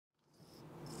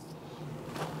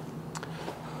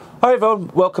Hi everyone,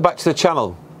 welcome back to the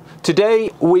channel. Today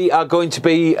we are going to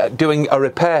be doing a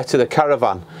repair to the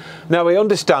Caravan. Now we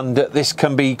understand that this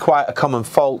can be quite a common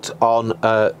fault on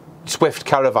Swift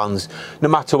Caravans, no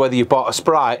matter whether you bought a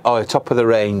Sprite or a top of the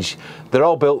range. They're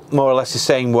all built more or less the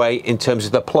same way in terms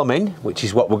of the plumbing, which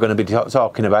is what we're going to be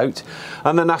talking about,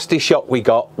 and the nasty shock we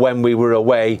got when we were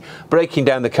away breaking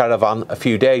down the Caravan a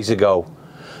few days ago.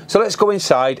 So let's go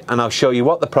inside and I'll show you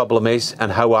what the problem is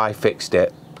and how I fixed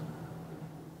it.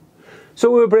 So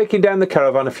we were breaking down the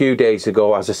Caravan a few days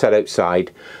ago, as I said,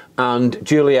 outside, and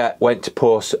Juliet went to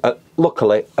pour,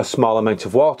 luckily, a small amount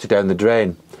of water down the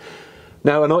drain.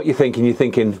 Now I know what you're thinking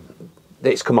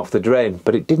it's come off the drain,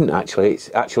 but it didn't actually.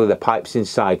 It's actually the pipes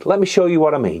inside. Let me show you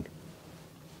what I mean.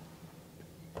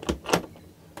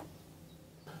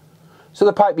 So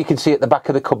the pipe you can see at the back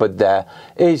of the cupboard there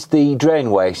is the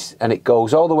drain waste, and it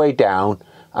goes all the way down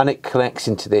and it connects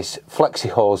into this flexi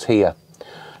hose here.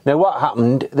 Now what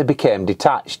happened, they became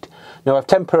detached. Now I've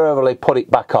temporarily put it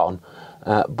back on,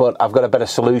 but I've got a better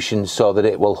solution so that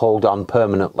it will hold on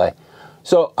permanently.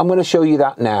 So I'm going to show you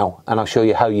that now, and I'll show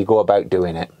you how you go about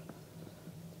doing it.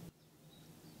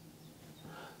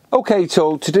 Okay,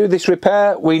 so to do this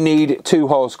repair we need 2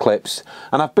 hose clips,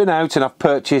 and I've been out and I've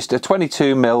purchased a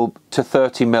 22mm to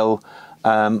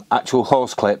 30mm actual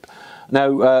hose clip.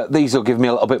 Now these will give me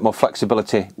a little bit more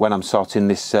flexibility when I'm sorting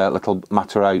this little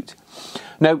matter out.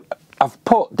 Now I've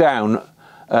put down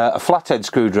a flathead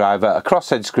screwdriver, a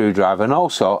crosshead screwdriver, and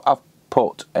also I've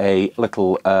put a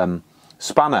little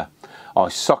spanner or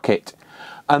socket,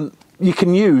 and you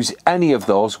can use any of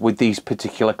those with these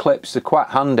particular clips. They're quite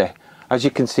handy. As you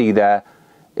can see there,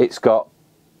 it's got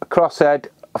a crosshead,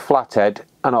 a flathead,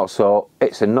 and also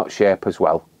it's a nut shape as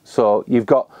well. So you've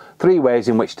got 3 ways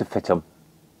in which to fit them.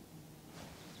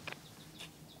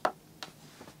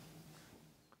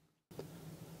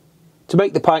 To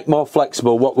make the pipe more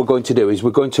flexible, what we're going to do is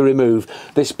we're going to remove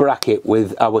this bracket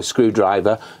with our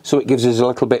screwdriver, so it gives us a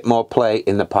little bit more play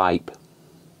in the pipe.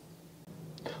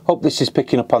 Hope this is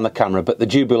picking up on the camera, but the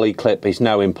Jubilee clip is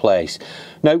now in place.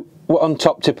 Now, what on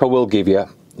top tip I will give you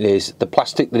is the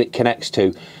plastic that it connects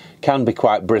to can be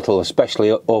quite brittle,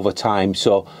 especially over time.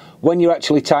 So when you're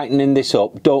actually tightening this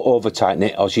up, don't over tighten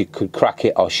it, or you could crack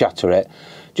it or shatter it.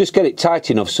 Just get it tight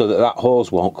enough so that that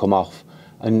hose won't come off,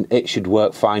 and it should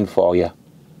work fine for you.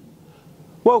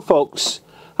 Well folks,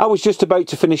 I was just about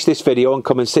to finish this video and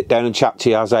come and sit down and chat to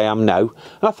you as I am now,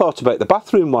 and I thought about the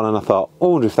bathroom one, and I thought, I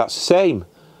wonder if that's the same.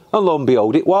 And lo and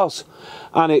behold, it was,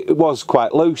 and it was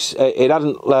quite loose. It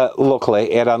hadn't luckily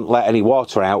it hadn't let any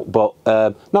water out, but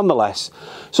nonetheless.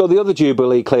 So the other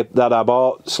Jubilee clip that I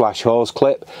bought / hose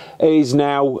clip is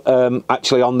now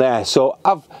actually on there. So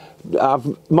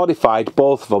I've modified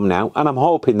both of them now, and I'm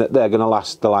hoping that they're going to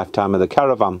last the lifetime of the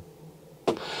Caravan.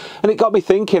 And it got me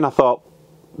thinking. I thought,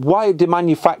 why do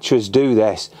manufacturers do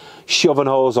this? Shove an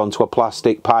hose onto a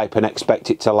plastic pipe and expect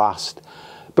it to last.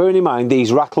 Bearing in mind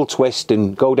these rattle, twist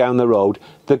and go down the road,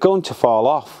 they're going to fall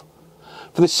off.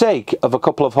 For the sake of a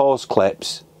couple of hose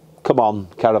clips, come on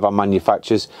Caravan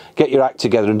manufacturers, get your act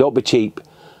together and don't be cheap,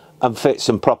 and fit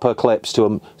some proper clips to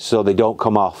them so they don't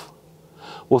come off.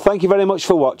 Well, thank you very much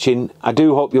for watching. I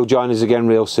do hope you'll join us again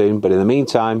real soon, but in the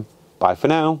meantime, bye for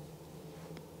now.